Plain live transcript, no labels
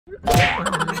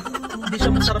Hindi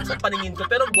siya masarap sa paningin ko,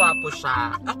 pero gwapo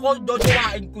siya. Ako,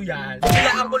 jojowain ko yan.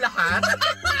 Bilaan ko lahat.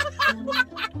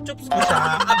 Chups ko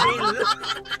siya. Abil.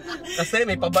 Kasi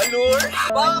may pabalur.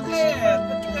 Bakit?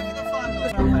 Ba't kita pinafollow?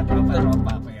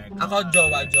 Tropa ko yan. Ako,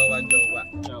 jowa.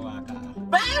 Jowa ka.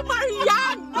 Be,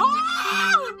 Marian! No!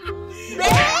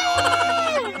 Be!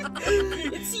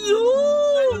 It's you!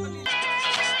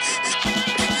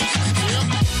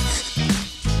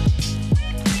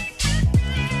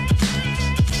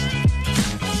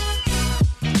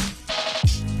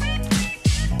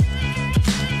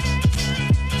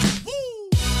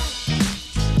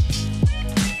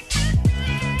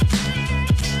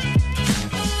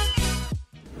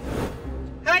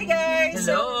 Hi guys!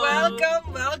 Hello!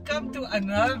 So welcome to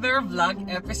another vlog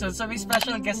episode. So may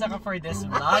special guest ako for this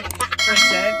vlog,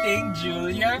 presenting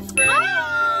Julia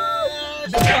Fresh!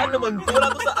 Bigla naman to.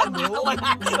 Wala to sa ano? Wala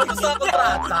to sa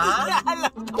kontrata?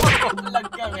 Alam ko, vlog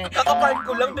kami. Kakapark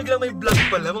ko lang, biglang may vlog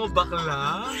pala, mga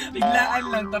bakla. Biglaan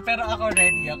lang to, pero ako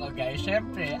ready ako guys.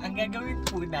 Syempre, ang gagawin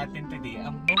po natin today,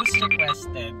 ang most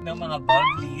requested ng mga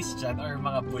bublies dyan or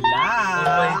mga bulag. Oh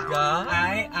my God!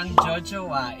 Ay ang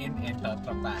JOJOWAIN and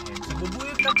TROTROPAHIN. So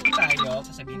bubuyot na po tayo.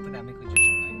 Sasabihin po namin kung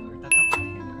JOJOWAIN or TROTROPAHIN.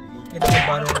 Hindi ko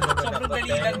ba naman Sobrang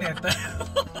dali lang nito.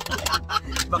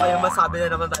 Baka yung masabi na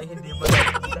naman tayo hindi mo.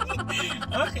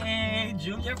 Okay,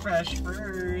 Julia Fresh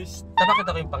first.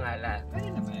 Napakita ko yung pangalan. Ano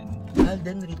naman?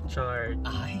 Alden Richard.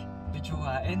 Ay,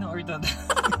 JOJOWAIN or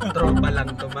Tropa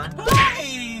lang to, ma.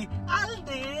 Ay!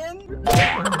 Alden!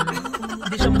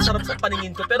 Hindi siya masarap sa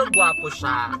paningin ko, pero gwapo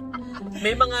siya.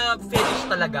 May mga fetish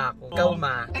talaga ako. Ikaw,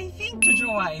 ma. I think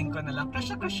JOJOWAIN ko na lang.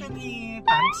 Crush ni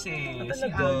Tanks eh. Si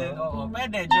Talaga? Alden, oo.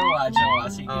 Pwede, jowa.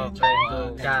 Sige, Okay, jowa. go.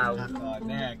 Ikaw. Ako,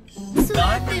 next.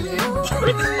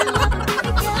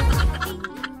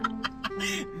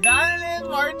 Donald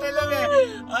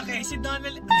Bartolome. Okay, si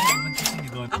Donald. Ano naman kasi ni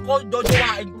Donald? Ako,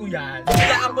 jojowain ko yan.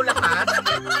 Bilaan ko lahat.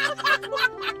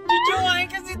 JOJOWAIN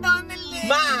kasi Donald eh.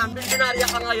 Ma'am, milyonarya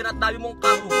ka ngayon at dami mong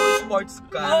kahoy, sports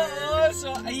car. Oo, so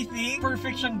I think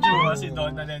perfect siyang jowa si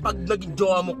Donald. Pag naging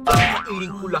jowa mo ka,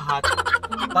 kailing ko lahat.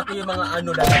 Pati yung mga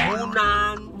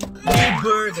lalamunan,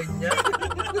 liver, ganyan.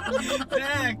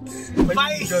 Next. May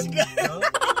Vice dyan, ka. no?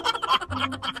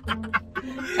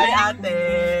 Ay, ate.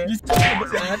 Gusto mo ba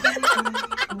si ate?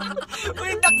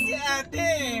 Wait, si ate.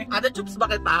 Ate, chups ba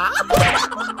kita?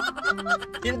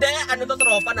 Hindi, to,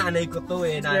 tropa, nanay ko to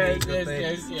eh. Nanay ko to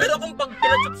eh. Yes. Pero kung pag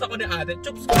pinachups ako ni ate,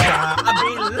 chups ko siya,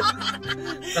 abil.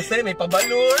 Kasi may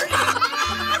pabalur.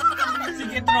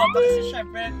 Sige, tropa. Kasi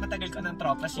syempre, matagal ko ng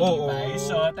tropa si Oo. Levi.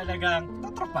 So, talagang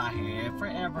totropahin.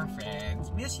 Forever friends.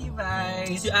 Miss you,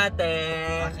 Levi. Si ate.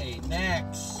 Okay,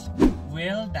 next.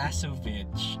 Will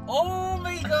Dasovich. Oh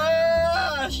my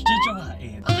gosh!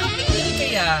 JOJOWAIN.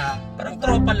 Kaya, parang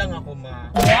tropa lang ako,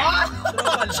 ma. What?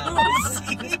 Tropa lang.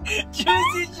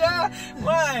 Juicy siya!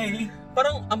 Why?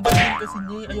 Parang ang balin kasi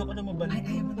niya, ayoko na mabalin. Ay,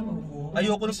 ayaw mo na mabuo.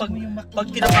 Ayoko na Gusto mo yung pag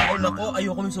kinakain ako,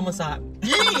 ayoko nang sumasabi.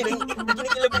 Yee!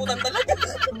 Kinikilabutan talaga.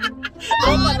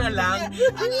 Tropa na lang.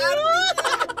 Ang arte niya.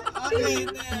 Okay,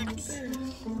 next.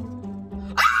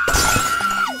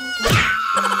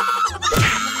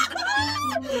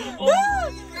 Oh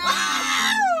my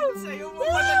God! Sa'yo mo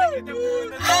pala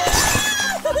nagkitabunan.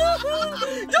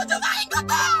 JOJOWAIN ko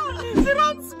to! Si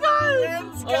Ramsky!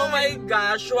 Oh my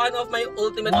gosh, one of my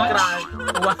ultimate crush.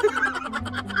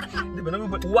 Di ba naman?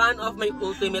 One of my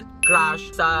ultimate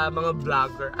crush sa mga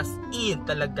vlogger. As in,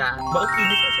 talaga.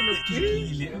 Maukinis kasi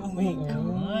Kikili. Oh my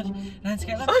gosh.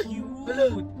 Ramsky, ang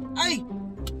cute. Ay!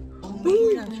 Oh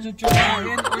my gosh.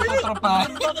 JOJOWAIN or TROTROPAHIN.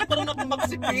 Bakit parang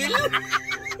nakumaksipil?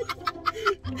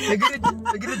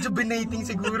 Nag-rejuvenating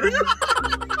siguro.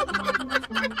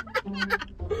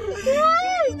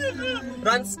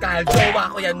 Ranskal, jowa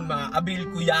ko yan, ma. Abil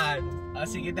ko yan.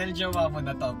 Sige, dahil jowa mo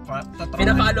na to.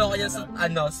 Pinapalo ko yan sa,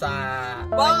 Bakit?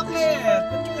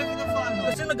 Ba't kita pinafollow?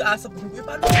 Kasi nag-aasap ko,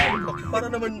 paano ako? Para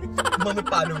naman mga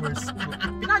followers ko.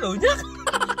 Pinalo niya.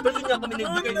 Pero hindi ako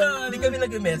hindi kami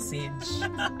nag-message.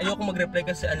 Ayoko mag-reply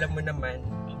kasi alam mo naman.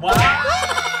 Wow!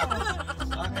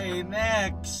 Okay,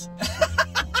 next.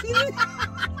 Sino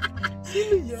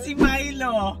yan? Si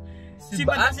Milo. Si The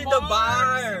Barb. Si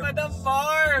Madam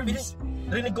Barbs.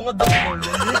 Rinig ko nga double.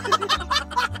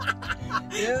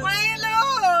 Milo!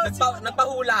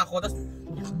 Nagpahula ako, tapos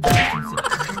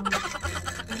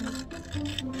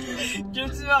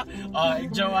Diyos mo.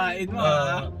 Jowain mo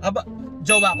ha.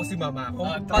 Jowa ko si mama.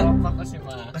 Tropa ko si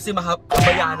ma. Kasi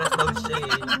mahabayanas daw siya eh.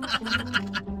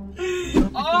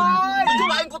 Ay!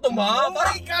 Jowain ko to, ma. Oh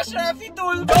my gosh, Rafi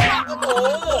Tulbo! Jowa ko to.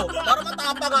 Para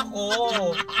matapang ako.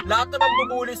 Lahat naman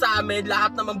bubuli sa amin,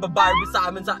 lahat naman babarbie sa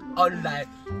amin sa online.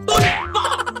 Tulpo!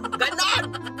 Ganon!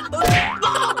 Tulpo!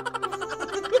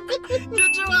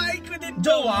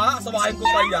 Jojowain ko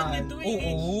pa yan.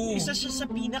 Oo. Isa siya sa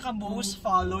pinaka-most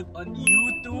followed on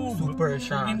YouTube. Super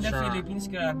siya. In the Philippines,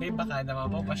 grabe. Baka naman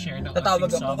po pa-share ng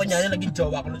tatawag ako, kanya na naging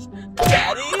jowa ko.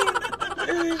 Zari!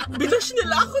 Binash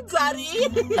nila ako, Zari!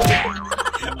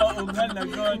 Oo nga,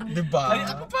 lagot. Diba? Ay,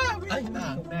 ako pa. Wait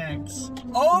na. Next.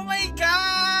 Oh my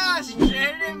gosh!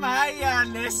 Jeremiah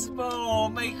Lesbo.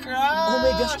 My crush! Oh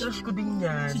my gosh, crush ko din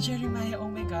yan. Si Jeremiah, oh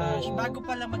my gosh. Bago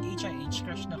pa lang mag-HIH,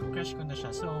 crush ko na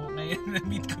siya. So, ngayon,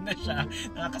 na-meet ko na siya.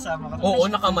 Nakakasama ko. Oo,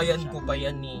 nakamayan ko pa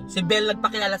yan eh. Si Belle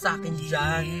nagpakilala sa akin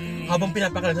dyan. Habang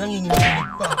pinapakilala, nanginginig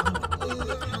pa ako.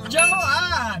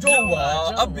 Jowa!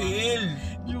 Jowa! Abil!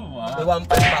 Jowa!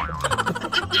 Nawampay pa ako dito.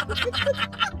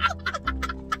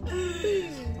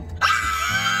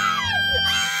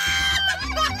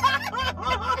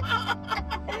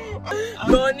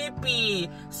 Donnie P.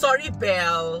 Sorry,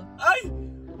 Belle. Ay!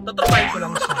 Totropahin ko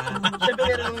lang siya. Siyempre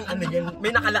meron ano yan,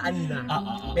 may nakalaan na.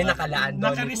 May nakalaan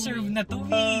doon. Naka-reserve na to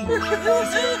eh.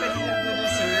 Naka-reserve.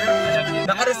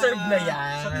 Naka-reserve na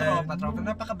yan. Sa tropa.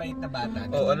 Napakabait na bata.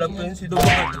 Oo, alam ko yun si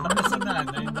Dugan. Sa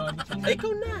nanay, Ay,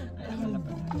 ikaw na.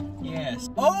 Yes.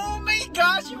 Oh my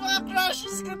gosh! Yung mga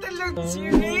crushes ko talaga.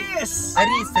 Serious!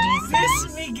 Aris.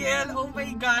 Miguel, oh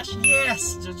my gosh,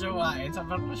 yes! Jojowain,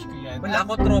 sobrang crush ko yan. Wala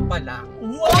ako, tropa lang.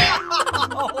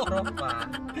 Wow! Tropa.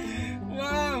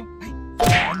 Wow!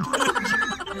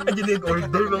 Andiyan yung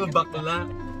order, mga bakla.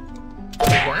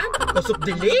 Ayan, pasok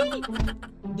delay.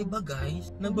 Diba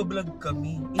guys, nagbablog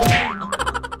kami.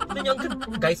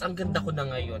 Guys, ang ganda ko na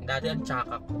ngayon. Dati ang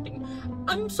tsaka ko.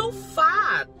 I'm so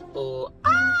fat. Oh,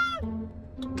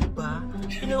 diba?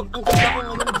 Ang ganda ko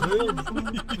ngayon, girl.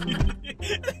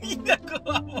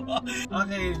 Ginagawa mo.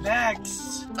 Okay,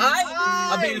 next. Ay!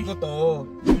 Abil ko to.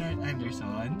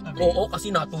 Anderson? Oo,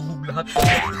 kasi natuhog lahat.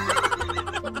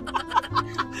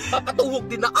 Papatuhog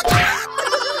din ako.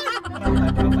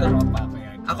 Tropa ko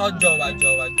yan. Ako, jowa.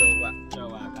 Jowa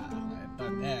ka. Ito,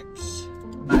 next.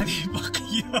 Manny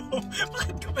Pacquiao.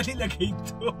 Bakit ko ba nilagay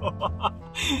ito?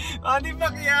 Manny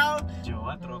Pacquiao.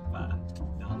 Jowa, tropa.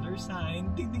 $sign.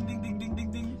 Ding.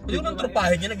 Yung ang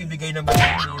tropahin niya, nagbibigay naman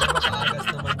yun. Napakaagas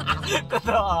naman yun.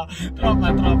 Totoo. Tropa.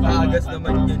 Napakaagas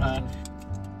naman yun.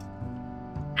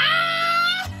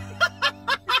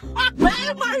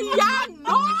 Belle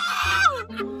Mariano!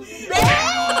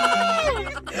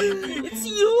 Belle! It's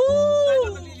you!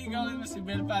 Ano naliligawan mo si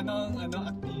Belle? Paano ang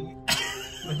acting?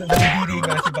 Nalibiri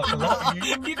nga si bakla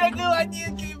eh. Ginagawa niya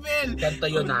yung kay Belle. Ganto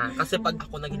yun kasi pag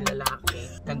ako naging lalaki,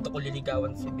 ganto ko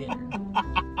liligawan si Belle.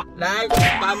 Lights,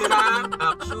 camera,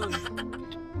 action.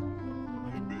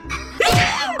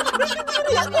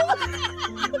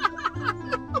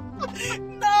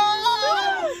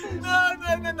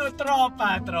 No,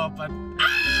 tropa. No!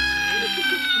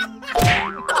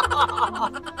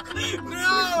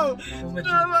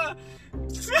 Tropa!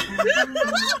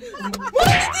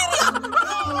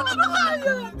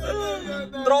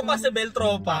 Tropa si Belle,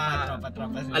 tropa.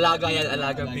 Tropa.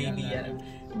 Alaga baby yan.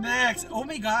 Next! Oh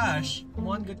my gosh!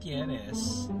 Mon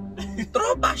Gutierrez.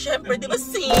 Tropa, syempre, di ba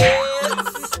sis?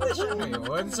 Sis na siya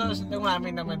ngayon. So,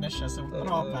 dumami naman na siya. So,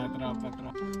 tropa.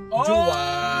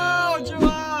 Oh!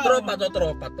 Jowa! Tropa to.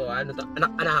 Ano to?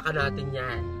 Anak-anakan natin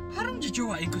yan. Parang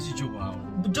jojowain ko si Jowa.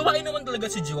 Jowain naman talaga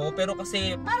si Jowa, pero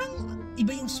kasi Parang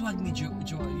iba yung swag ni Jowa.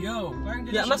 Yo!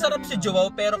 yeah, masarap si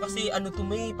Jowa, pero kasi ano to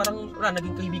may, parang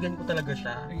naging kaibigan ko talaga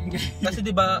siya. Kasi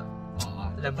di ba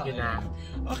alam ko na.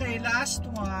 Okay, last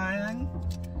one.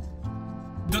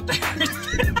 Duterte.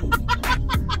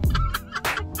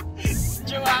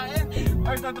 Jowain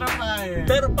or totropahin?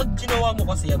 Pero pag ginawa mo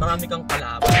kasi marami kang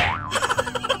kalaban.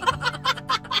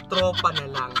 Tropa na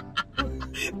lang.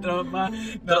 Tropa.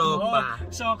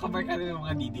 So, kabar ka rin ng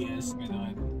mga DDS,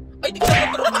 gano'n. Ay, di ka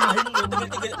na tropahin mo.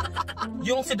 Tigil.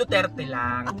 Yung si Duterte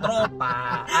lang.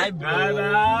 Tropa. Ay, bro.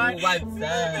 What's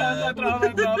up?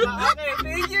 Tropa. Okay,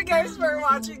 thank you guys for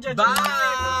watching. Bye! Don't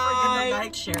forget to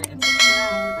like, share, and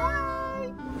subscribe. Bye!